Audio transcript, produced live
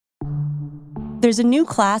There's a new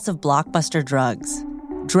class of blockbuster drugs.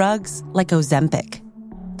 Drugs like Ozempic.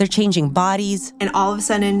 They're changing bodies. And all of a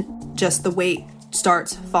sudden, just the weight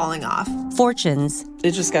starts falling off. Fortunes.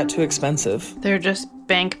 It just got too expensive. They're just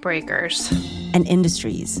bank breakers. And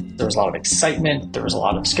industries. There was a lot of excitement. There was a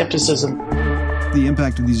lot of skepticism. The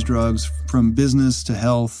impact of these drugs from business to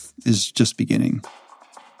health is just beginning.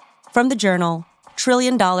 From the Journal, $1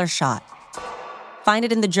 Trillion Shot. Find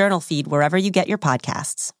it in the Journal feed wherever you get your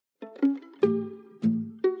podcasts.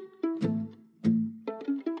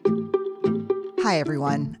 Hi,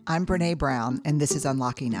 everyone. I'm Brené Brown, and this is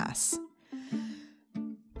Unlocking Us.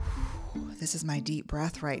 This is my deep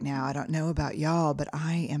breath right now. I don't know about y'all, but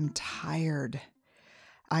I am tired.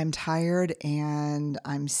 I'm tired, and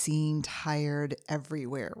I'm seeing tired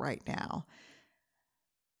everywhere right now.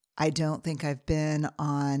 I don't think I've been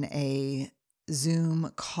on a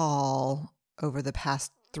Zoom call over the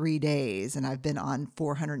past 3 days, and I've been on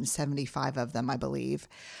 475 of them, I believe.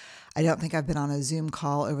 I don't think I've been on a Zoom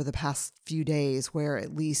call over the past few days where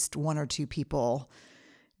at least one or two people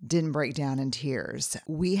didn't break down in tears.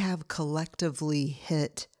 We have collectively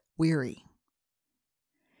hit weary.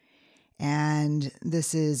 And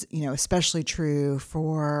this is, especially true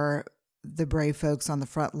for the brave folks on the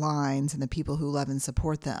front lines and the people who love and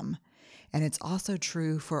support them. And it's also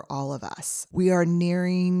true for all of us. We are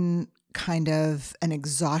nearing kind of an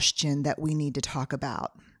exhaustion that we need to talk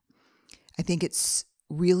about. I think it's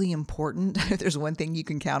really important. If there's one thing you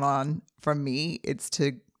can count on from me, it's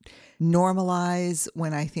to normalize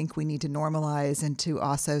when I think we need to normalize, and to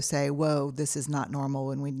also say, whoa, this is not normal,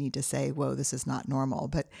 when we need to say, whoa, this is not normal.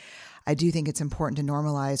 But I do think it's important to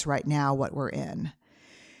normalize right now what we're in.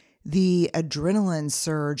 The adrenaline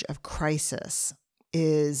surge of crisis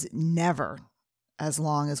is never as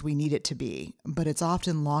long as we need it to be, but it's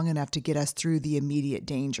often long enough to get us through the immediate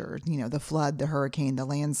danger, the flood, the hurricane, the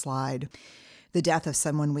landslide, the death of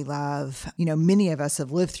someone we love. Many of us have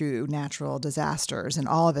lived through natural disasters, and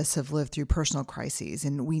all of us have lived through personal crises,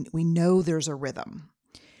 and we know there's a rhythm.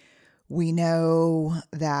 We know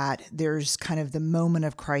that there's kind of the moment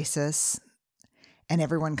of crisis, and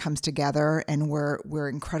everyone comes together, and we're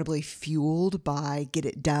incredibly fueled by get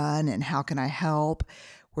it done and how can I help.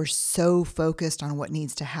 We're so focused on what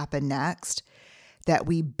needs to happen next that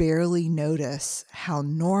we barely notice how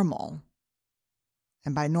normal,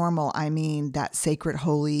 and by normal, I mean that sacred,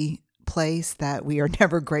 holy place that we are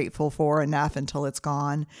never grateful for enough until it's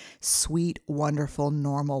gone, sweet, wonderful,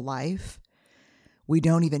 normal life. We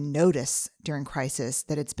don't even notice during crisis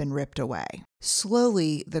that it's been ripped away.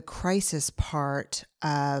 Slowly, the crisis part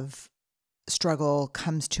of struggle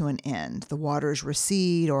comes to an end. The waters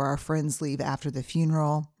recede, or our friends leave after the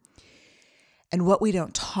funeral. And what we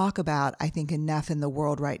don't talk about, I think, enough in the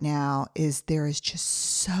world right now is there is just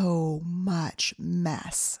so much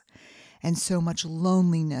mess and so much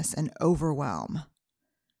loneliness and overwhelm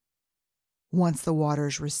once the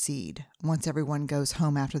waters recede, once everyone goes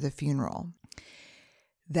home after the funeral.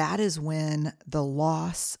 That is when the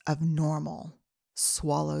loss of normal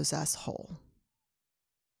swallows us whole.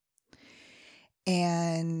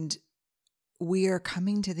 And we are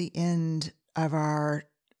coming to the end of our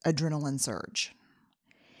adrenaline surge.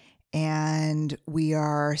 And we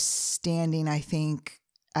are standing, I think,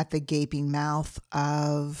 at the gaping mouth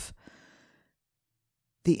of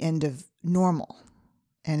the end of normal.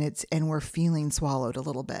 And we're feeling swallowed a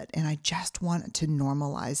little bit. And I just want to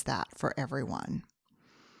normalize that for everyone.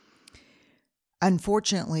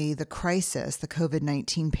 Unfortunately, the crisis, the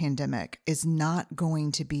COVID-19 pandemic, is not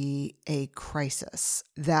going to be a crisis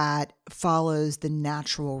that follows the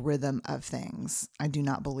natural rhythm of things. I do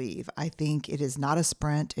not believe. I think it is not a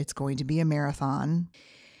sprint. It's going to be a marathon.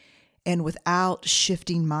 And without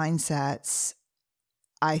shifting mindsets,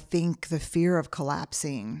 I think the fear of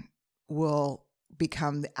collapsing will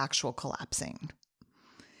become the actual collapsing.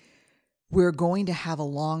 We're going to have a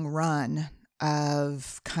long run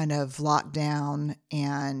of kind of lockdown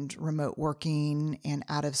and remote working and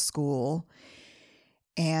out of school.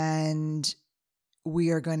 And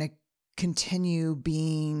we are going to continue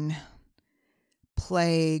being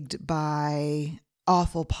plagued by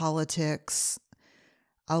awful politics,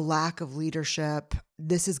 a lack of leadership.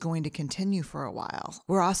 This is going to continue for a while.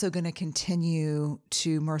 We're also going to continue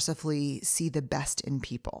to mercifully see the best in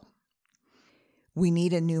people. We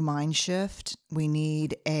need a new mind shift. We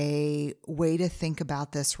need a way to think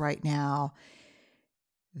about this right now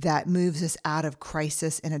that moves us out of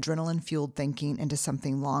crisis and adrenaline-fueled thinking into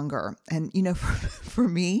something longer. And, for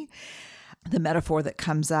me, the metaphor that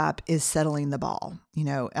comes up is settling the ball.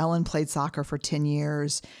 Ellen played soccer for 10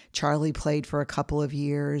 years. Charlie played for a couple of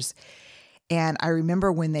years. And I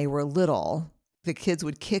remember when they were little, the kids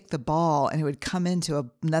would kick the ball and it would come into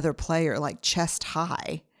another player like chest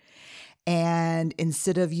high. And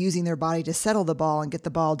instead of using their body to settle the ball and get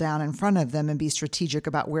the ball down in front of them and be strategic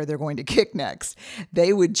about where they're going to kick next,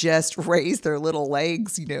 they would just raise their little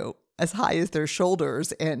legs, as high as their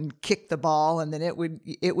shoulders and kick the ball. And then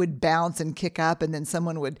it would bounce and kick up, and then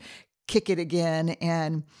someone would kick it again.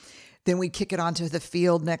 And then we'd kick it onto the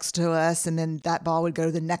field next to us. And then that ball would go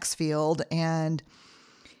to the next field. And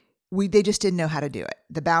they just didn't know how to do it.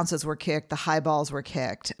 The bounces were kicked. The high balls were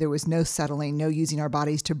kicked. There was no settling, no using our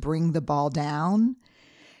bodies to bring the ball down,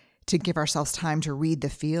 to give ourselves time to read the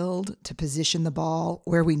field, to position the ball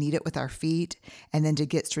where we need it with our feet, and then to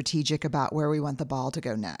get strategic about where we want the ball to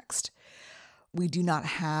go next. We do not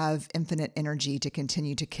have infinite energy to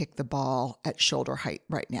continue to kick the ball at shoulder height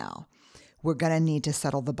right now. We're going to need to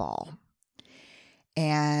settle the ball.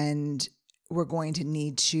 And we're going to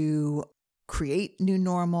need to create new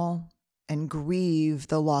normal and grieve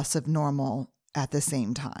the loss of normal at the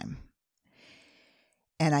same time.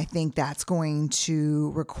 And I think that's going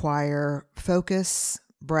to require focus,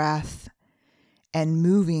 breath, and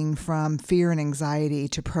moving from fear and anxiety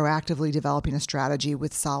to proactively developing a strategy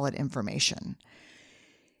with solid information.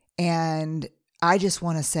 And I just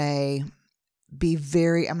want to say, I'm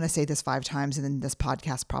going to say this 5 times in this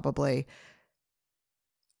podcast probably,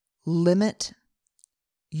 limit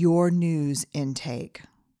your news intake,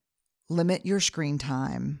 limit your screen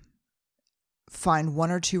time, find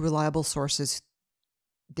 1 or 2 reliable sources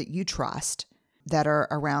that you trust that are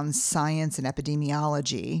around science and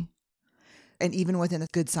epidemiology. And even within a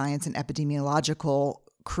good science and epidemiological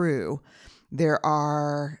crew, there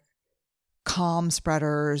are calm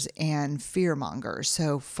spreaders and fear mongers.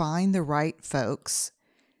 So find the right folks,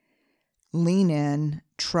 lean in,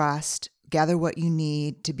 trust, gather what you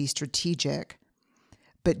need to be strategic,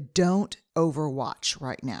 but don't overwatch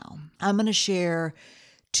right now. I'm going to share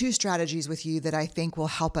 2 strategies with you that I think will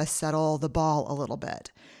help us settle the ball a little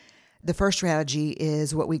bit. The first strategy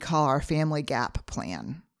is what we call our family gap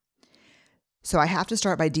plan. So I have to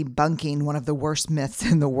start by debunking one of the worst myths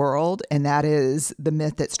in the world, and that is the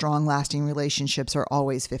myth that strong, lasting relationships are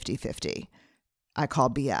always 50-50. I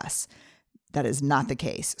call BS. That is not the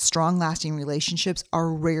case. Strong, lasting relationships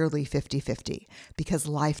are rarely 50-50 because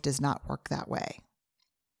life does not work that way.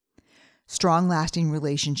 Strong, lasting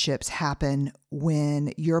relationships happen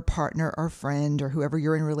when your partner or friend or whoever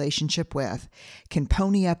you're in relationship with can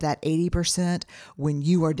pony up that 80% when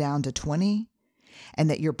you are down to 20%, and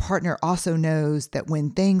that your partner also knows that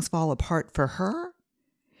when things fall apart for her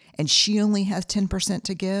and she only has 10%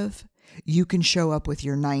 to give, you can show up with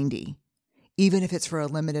your 90%, even if it's for a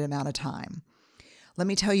limited amount of time. Let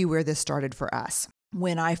me tell you where this started for us.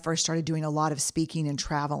 When I first started doing a lot of speaking and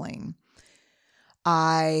traveling,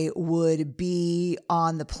 I would be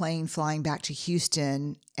on the plane flying back to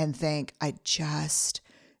Houston and think, I just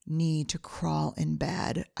need to crawl in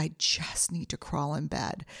bed. I just need to crawl in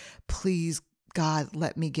bed. Please, God,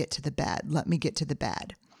 let me get to the bed. Let me get to the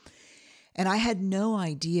bed. And I had no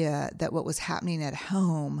idea that what was happening at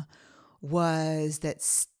home was that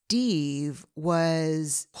Steve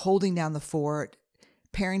was holding down the fort,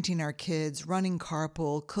 parenting our kids, running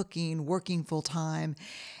carpool, cooking, working full time.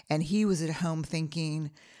 And he was at home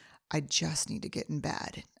thinking, I just need to get in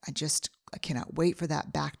bed. I cannot wait for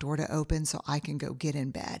that back door to open so I can go get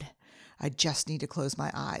in bed. I just need to close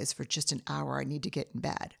my eyes for just an hour. I need to get in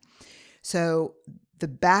bed. So the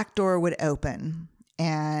back door would open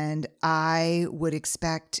and I would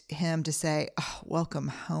expect him to say, oh, welcome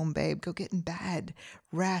home, babe. Go get in bed.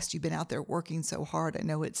 Rest. You've been out there working so hard. I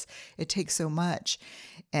know it takes so much.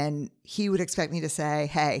 And he would expect me to say,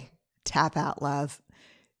 hey, tap out, love.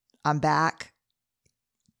 I'm back.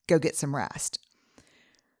 Go get some rest.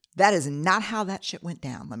 That is not how that shit went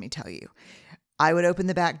down, let me tell you. I would open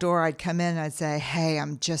the back door. I'd come in and I'd say, hey,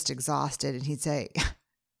 I'm just exhausted. And he'd say,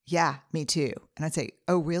 yeah, me too. And I'd say,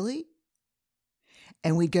 oh, really?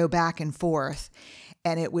 And we'd go back and forth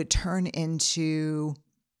and it would turn into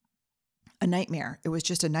a nightmare. It was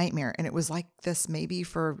just a nightmare. And it was like this maybe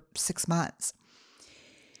for 6 months.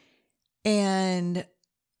 And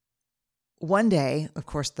one day, of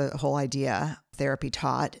course, the whole idea, therapy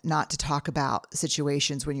taught not to talk about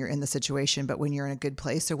situations when you're in the situation, but when you're in a good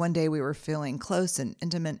place. So one day we were feeling close and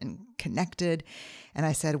intimate and connected. And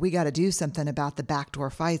I said, we got to do something about the backdoor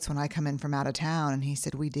fights when I come in from out of town. And he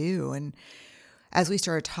said, we do. And as we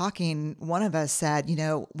started talking, one of us said,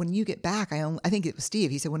 when you get back, I think it was Steve.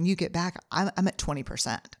 He said, when you get back, I'm at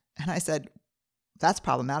 20%. And I said, that's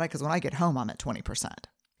problematic because when I get home, I'm at 20%.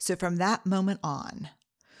 So from that moment on,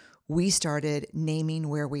 we started naming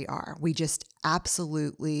where we are. We just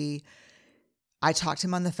absolutely, I talked to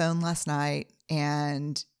him on the phone last night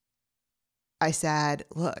And I said,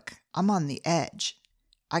 look, I'm on the edge.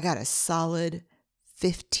 I got a solid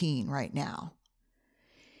 15 right now.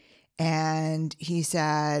 And he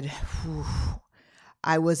said,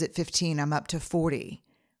 I was at 15. I'm up to 40.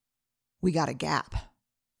 We got a gap.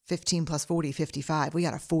 15 plus 40, 55. We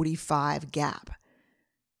got a 45 gap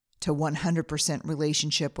to 100%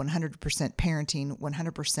 relationship, 100% parenting,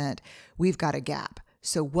 100%. We've got a gap.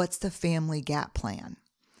 So what's the family gap plan?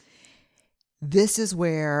 This is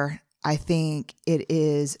where I think it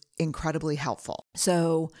is incredibly helpful.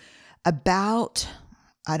 So about,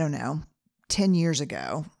 10 years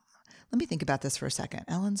ago, let me think about this for a second.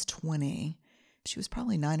 Ellen's 20. She was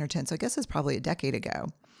probably 9 or 10. So I guess it's probably a decade ago.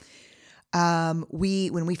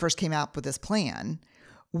 When we first came out with this plan,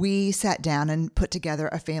 we sat down and put together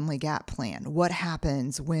a family gap plan. What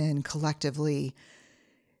happens when collectively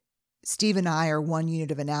Steve and I are one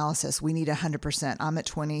unit of analysis? We need 100%. I'm at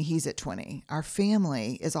 20. He's at 20. Our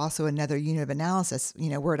family is also another unit of analysis.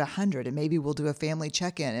 We're at 100, and maybe we'll do a family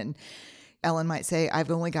check-in. And Ellen might say, I've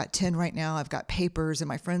only got 10 right now. I've got papers and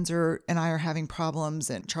my friends and I are having problems.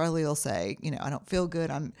 And Charlie will say, I don't feel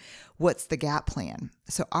good. What's the gap plan?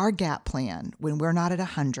 So our gap plan, when we're not at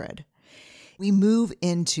 100, we move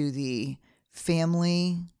into the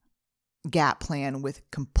family gap plan with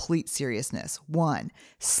complete seriousness. 1,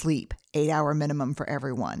 sleep, 8-hour minimum for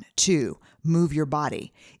everyone. 2, move your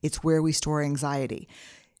body. It's where we store anxiety.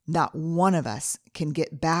 Not one of us can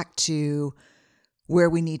get back to where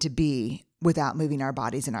we need to be without moving our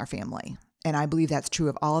bodies in our family. And I believe that's true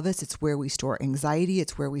of all of us. It's where we store anxiety.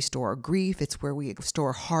 It's where we store grief. It's where we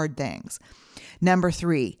store hard things. Number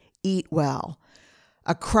 3, eat well.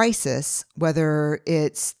 A crisis, whether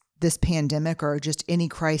it's this pandemic or just any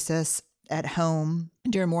crisis at home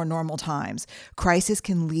during more normal times, crisis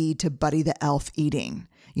can lead to Buddy the Elf eating.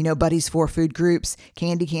 Buddy's 4 food groups: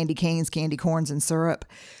 candy, candy canes, candy corns, and syrup.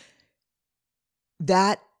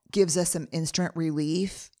 That gives us some instant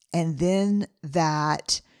relief. And then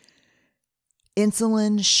that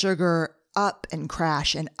insulin, sugar, up and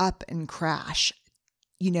crash,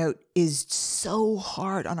 is so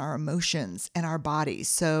hard on our emotions and our bodies.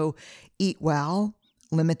 So eat well,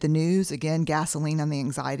 limit the news, again, gasoline on the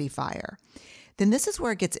anxiety fire. Then this is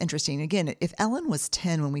where it gets interesting. Again, if Ellen was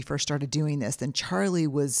 10 when we first started doing this, then Charlie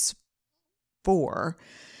was 4.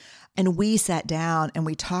 And we sat down and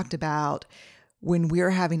we talked about when we're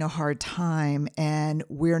having a hard time and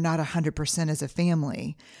we're not 100% as a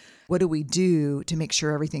family, what do we do to make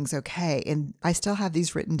sure everything's okay? And I still have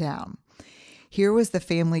these written down. Here was the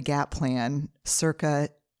family gap plan circa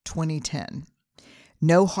 2010.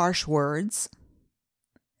 No harsh words.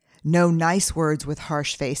 No nice words with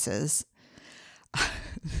harsh faces.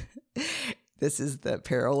 This is the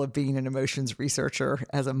peril of being an emotions researcher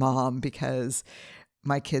as a mom, because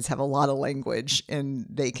my kids have a lot of language and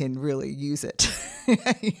they can really use it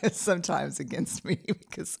sometimes against me,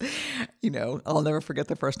 because, I'll never forget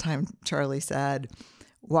the first time Charlie said,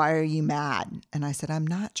 "Why are you mad?" And I said, "I'm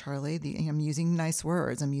not, Charlie. I'm using nice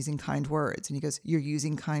words. I'm using kind words." And he goes, "You're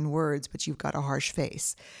using kind words, but you've got a harsh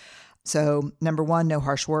face." So number 1, no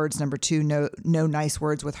harsh words. Number 2, no nice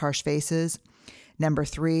words with harsh faces. Number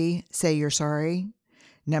 3, say you're sorry.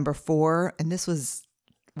 Number 4, and this was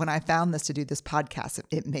when I found this to do this podcast,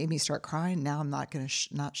 it made me start crying. Now I'm not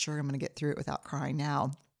sure I'm going to get through it without crying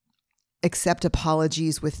now. Accept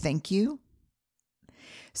apologies with thank you.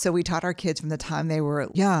 So we taught our kids from the time they were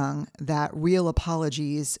young that real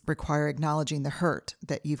apologies require acknowledging the hurt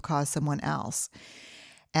that you've caused someone else.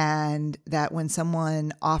 And that when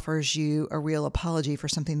someone offers you a real apology for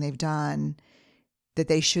something they've done, that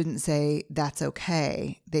they shouldn't say, "That's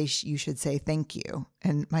okay." You should say, "Thank you."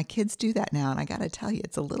 And my kids do that now. And I got to tell you,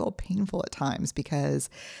 it's a little painful at times, because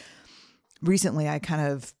recently I kind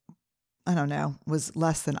of, was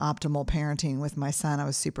less than optimal parenting with my son. I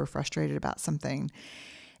was super frustrated about something.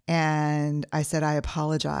 And I said, "I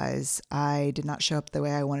apologize. I did not show up the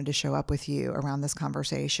way I wanted to show up with you around this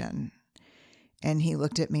conversation." And he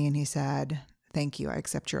looked at me and he said, "Thank you. I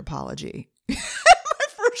accept your apology."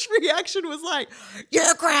 First reaction was like,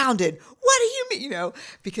 "You're grounded. What do you mean?"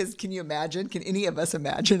 Because can any of us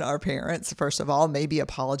imagine our parents, first of all, maybe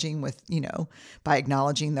apologizing by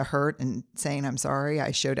acknowledging the hurt and saying, "I'm sorry,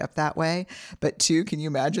 I showed up that way." But 2, can you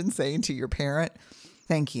imagine saying to your parent,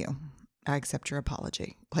 "Thank you. I accept your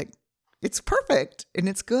apology"? Like, it's perfect and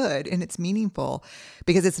it's good and it's meaningful,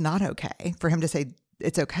 because it's not okay for him to say,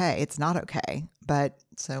 "It's okay. It's not okay." But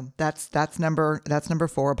so that's number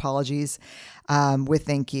 4, apologies with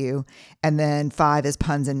thank you. And then 5 is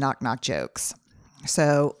puns and knock jokes.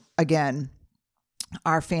 So again,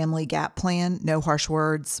 Our family gap plan: no harsh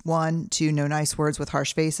words. 1, 2, no nice words with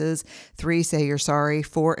harsh faces. 3, say you're sorry.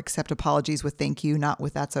 4, accept apologies with thank you, not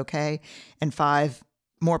with that's okay. And 5,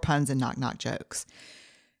 more puns and knock-knock jokes.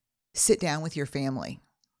 Sit down with your family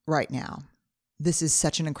right now. This is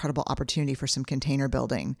such an incredible opportunity for some container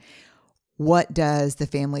building. What does the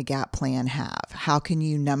family gap plan have? How can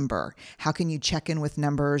you number? How can you check in with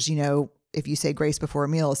numbers? If you say grace before a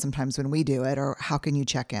meal, sometimes when we do it, or how can you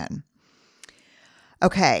check in?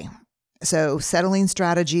 Okay, so settle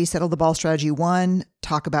the ball strategy 1,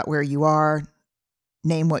 talk about where you are,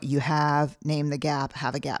 name what you have, name the gap,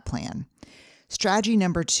 have a gap plan. Strategy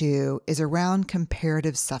number 2 is around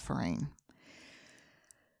comparative suffering.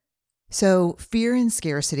 So fear and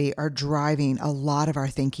scarcity are driving a lot of our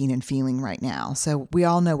thinking and feeling right now. So we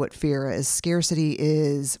all know what fear is. Scarcity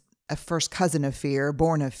is a first cousin of fear,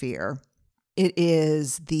 born of fear. It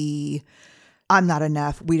is the I'm not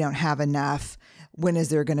enough, we don't have enough, when is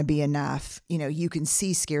there going to be enough? You can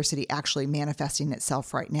see scarcity actually manifesting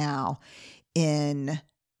itself right now in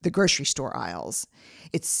the grocery store aisles.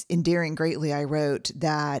 It's endearing greatly. I wrote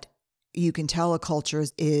that you can tell a culture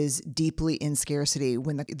is deeply in scarcity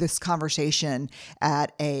when this conversation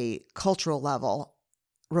at a cultural level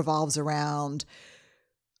revolves around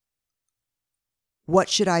what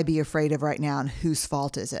should I be afraid of right now and whose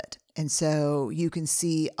fault is it? And so you can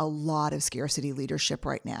see a lot of scarcity leadership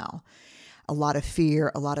right now, a lot of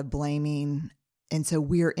fear, a lot of blaming. And so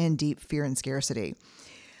we're in deep fear and scarcity.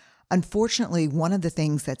 Unfortunately, one of the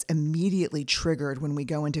things that's immediately triggered when we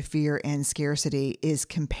go into fear and scarcity is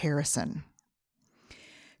comparison.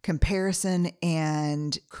 Comparison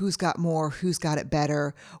and who's got more, who's got it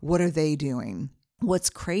better, what are they doing? What's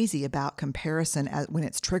crazy about comparison when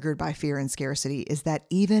it's triggered by fear and scarcity is that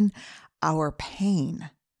even our pain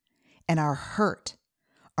and our hurt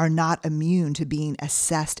are not immune to being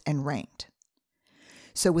assessed and ranked.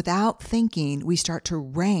 So without thinking, we start to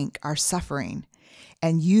rank our suffering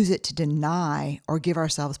and use it to deny or give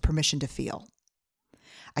ourselves permission to feel.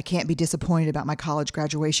 I can't be disappointed about my college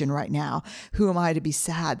graduation right now. Who am I to be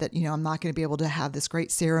sad that, I'm not going to be able to have this great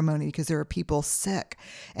ceremony because there are people sick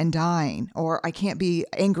and dying? Or I can't be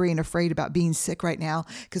angry and afraid about being sick right now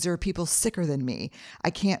because there are people sicker than me. I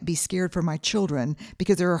can't be scared for my children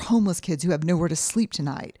because there are homeless kids who have nowhere to sleep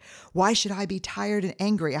tonight. Why should I be tired and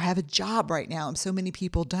angry? I have a job right now and so many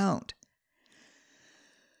people don't.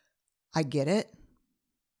 I get it.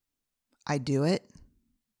 I do it.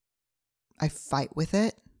 I fight with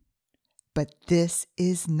it. But this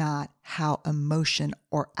is not how emotion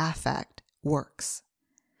or affect works.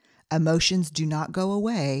 Emotions do not go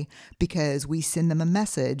away because we send them a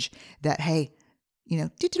message that, hey,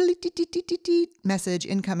 message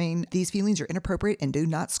incoming. These feelings are inappropriate and do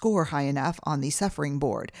not score high enough on the suffering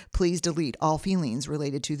board. Please delete all feelings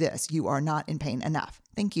related to this. You are not in pain enough.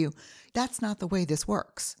 Thank you. That's not the way this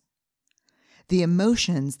works. The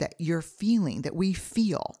emotions that you're feeling, that we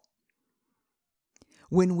feel,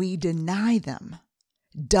 when we deny them,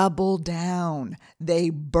 double down, they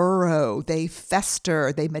burrow, they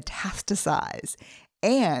fester, they metastasize.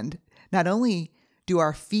 And not only do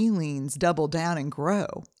our feelings double down and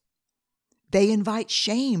grow, they invite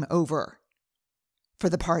shame over for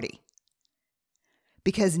the party.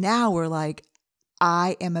 Because now we're like,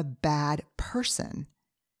 I am a bad person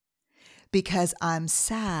because I'm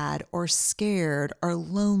sad or scared or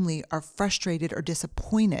lonely or frustrated or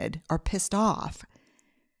disappointed or pissed off.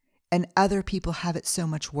 And other people have it so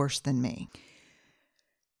much worse than me.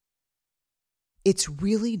 It's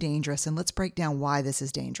really dangerous, and let's break down why this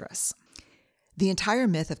is dangerous. The entire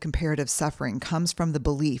myth of comparative suffering comes from the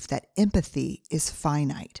belief that empathy is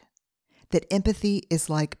finite, that empathy is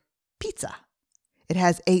like pizza. It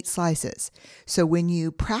has 8 slices. So when you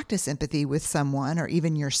practice empathy with someone or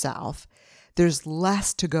even yourself, there's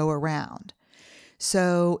less to go around.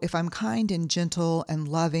 So if I'm kind and gentle and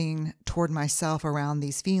loving toward myself around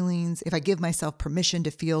these feelings, if I give myself permission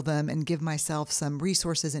to feel them and give myself some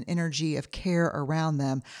resources and energy of care around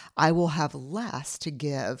them, I will have less to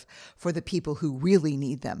give for the people who really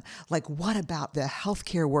need them. Like, what about the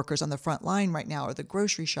healthcare workers on the front line right now, or the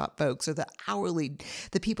grocery shop folks, or the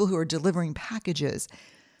people who are delivering packages?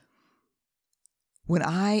 When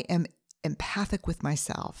I am empathic with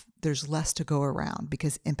myself, there's less to go around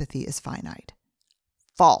because empathy is finite.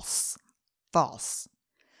 False.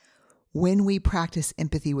 When we practice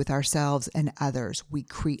empathy with ourselves and others, we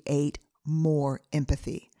create more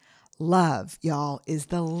empathy. Love, y'all, is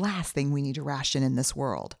the last thing we need to ration in this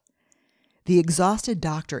world. The exhausted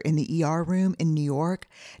doctor in the ER room in New York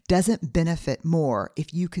doesn't benefit more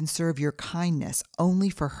if you conserve your kindness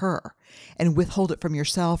only for her and withhold it from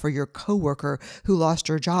yourself or your coworker who lost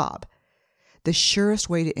her job. The surest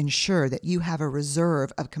way to ensure that you have a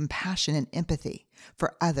reserve of compassion and empathy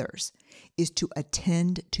for others is to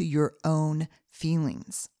attend to your own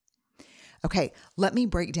feelings. Okay, let me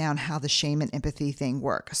break down how the shame and empathy thing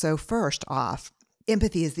work. So first off,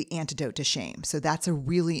 empathy is the antidote to shame. So that's a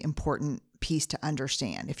really important piece to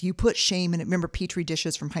understand. If you put shame in, remember Petri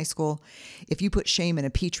dishes from high school? If you put shame in a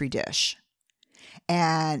Petri dish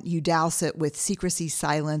and you douse it with secrecy,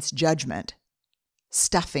 silence, judgment,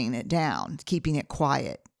 stuffing it down, keeping it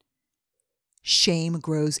quiet, shame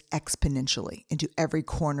grows exponentially into every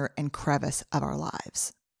corner and crevice of our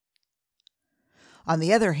lives. On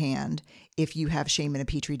the other hand, if you have shame in a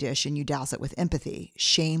Petri dish and you douse it with empathy,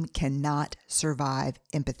 shame cannot survive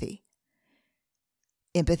empathy.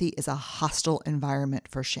 Empathy is a hostile environment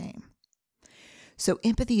for shame. So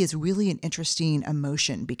empathy is really an interesting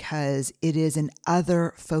emotion because it is an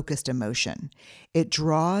other-focused emotion. It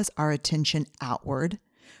draws our attention outward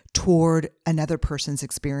toward another person's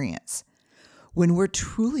experience. When we're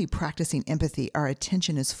truly practicing empathy, our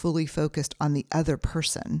attention is fully focused on the other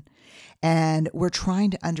person, and we're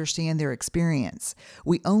trying to understand their experience.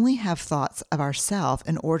 We only have thoughts of ourselves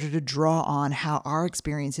in order to draw on how our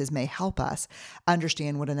experiences may help us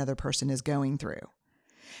understand what another person is going through.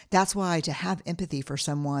 That's why to have empathy for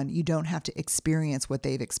someone, you don't have to experience what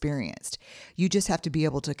they've experienced. You just have to be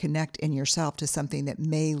able to connect in yourself to something that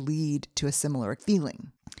may lead to a similar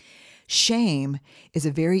feeling. Shame is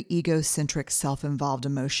a very egocentric, self-involved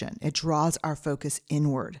emotion. It draws our focus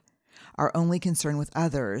inward. Our only concern with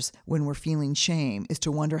others when we're feeling shame is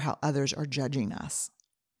to wonder how others are judging us.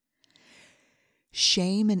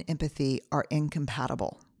 Shame and empathy are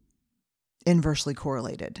incompatible, inversely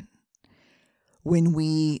correlated. When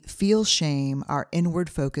we feel shame, our inward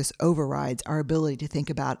focus overrides our ability to think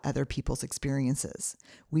about other people's experiences.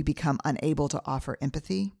 We become unable to offer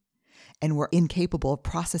empathy, and we're incapable of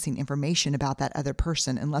processing information about that other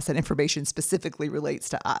person unless that information specifically relates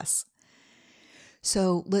to us.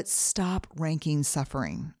 So let's stop ranking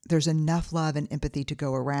suffering. There's enough love and empathy to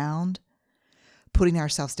go around. Putting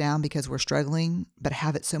ourselves down because we're struggling, but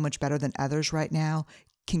have it so much better than others right now,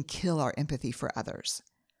 can kill our empathy for others.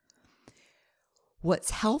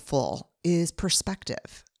 What's helpful is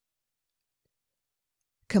perspective.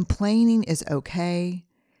 Complaining is okay.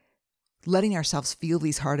 Letting ourselves feel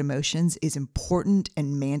these hard emotions is important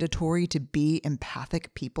and mandatory to be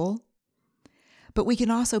empathic people. But we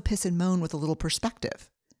can also piss and moan with a little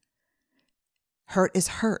perspective. Hurt is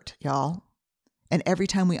hurt, y'all. And every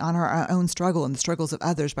time we honor our own struggle and the struggles of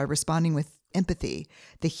others by responding with empathy,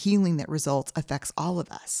 the healing that results affects all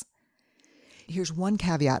of us. Here's one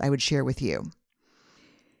caveat I would share with you.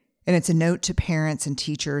 And it's a note to parents and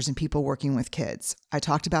teachers and people working with kids. I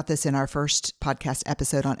talked about this in our first podcast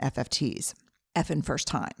episode on FFTs, effing first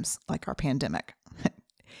times, like our pandemic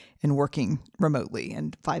and working remotely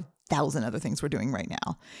and 5,000 other things we're doing right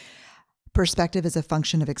now. Perspective is a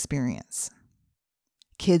function of experience.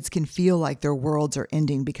 Kids can feel like their worlds are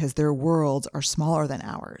ending because their worlds are smaller than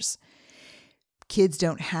ours. Kids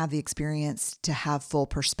don't have the experience to have full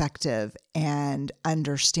perspective and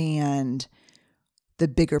understand the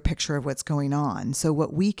bigger picture of what's going on. So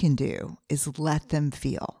what we can do is let them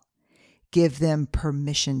feel, give them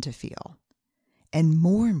permission to feel, and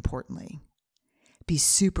more importantly, be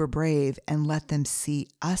super brave and let them see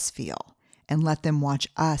us feel and let them watch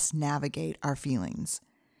us navigate our feelings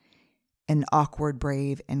in awkward,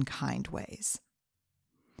 brave, and kind ways.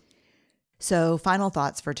 So final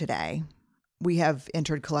thoughts for today. We have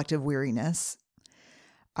entered collective weariness.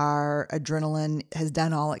 Our adrenaline has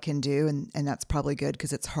done all it can do, and that's probably good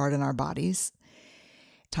because it's hard on our bodies.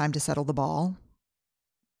 Time to settle the ball,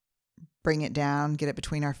 bring it down, get it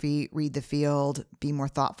between our feet, read the field, be more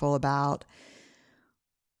thoughtful about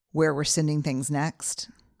where we're sending things next.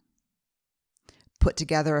 Put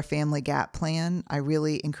together a family gap plan. I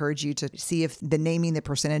really encourage you to see if the naming the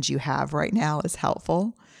percentage you have right now is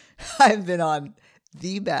helpful. I've been on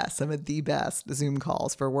some of the best Zoom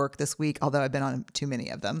calls for work this week, although I've been on too many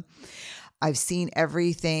of them. I've seen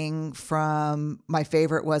everything from, my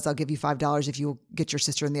favorite was, I'll give you $5 if you get your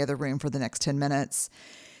sister in the other room for the next 10 minutes,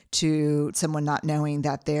 to someone not knowing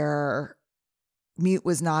that their mute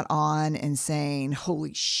was not on and saying,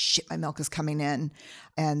 holy shit, my milk is coming in.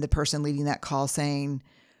 And the person leading that call saying,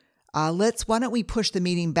 why don't we push the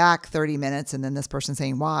meeting back 30 minutes? And then this person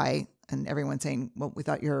saying, why? And everyone saying, well, we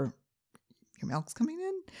thought your milk's coming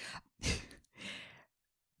in.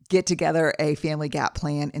 Get together a family gap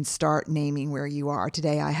plan and start naming where you are.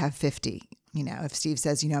 Today I have 50. If Steve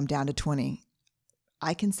says, I'm down to 20,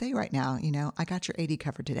 I can say right now, I got your 80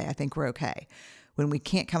 covered today. I think we're okay. When we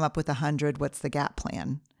can't come up with 100, what's the gap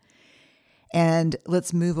plan? And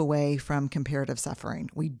let's move away from comparative suffering.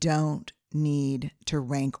 We don't need to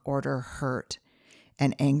rank order hurt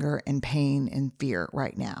and anger and pain and fear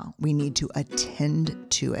right now. We need to attend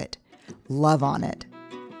to it, love on it,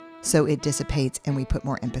 so it dissipates and we put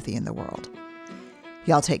more empathy in the world.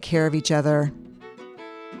 Y'all take care of each other,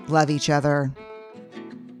 love each other,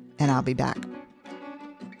 and I'll be back.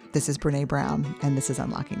 This is Brené Brown, and this is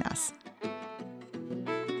Unlocking Us.